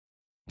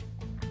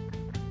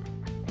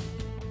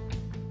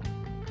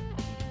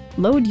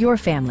Load your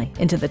family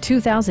into the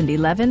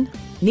 2011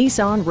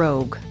 Nissan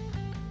Rogue.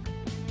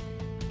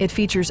 It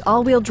features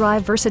all-wheel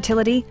drive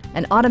versatility,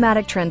 an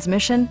automatic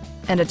transmission,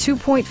 and a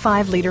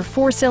 2.5-liter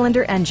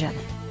four-cylinder engine.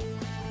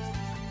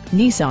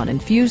 Nissan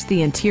infused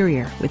the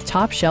interior with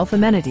top-shelf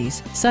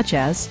amenities such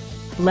as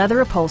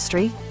leather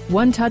upholstery,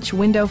 one-touch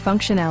window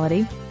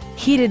functionality,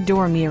 heated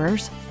door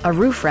mirrors, a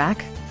roof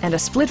rack, and a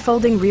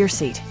split-folding rear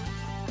seat.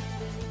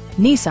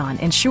 Nissan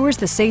ensures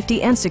the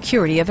safety and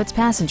security of its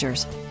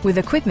passengers with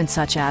equipment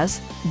such as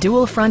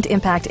dual front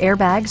impact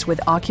airbags with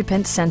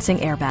occupant sensing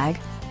airbag,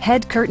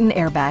 head curtain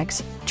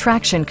airbags,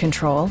 traction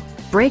control,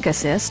 brake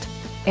assist,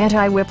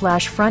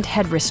 anti-whiplash front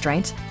head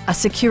restraints, a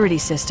security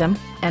system,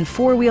 and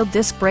four-wheel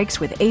disc brakes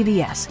with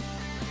ABS.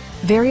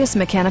 Various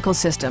mechanical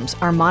systems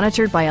are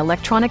monitored by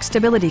electronic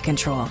stability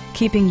control,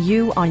 keeping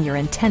you on your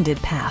intended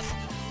path.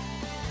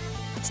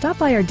 Stop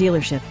by our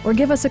dealership or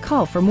give us a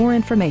call for more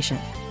information.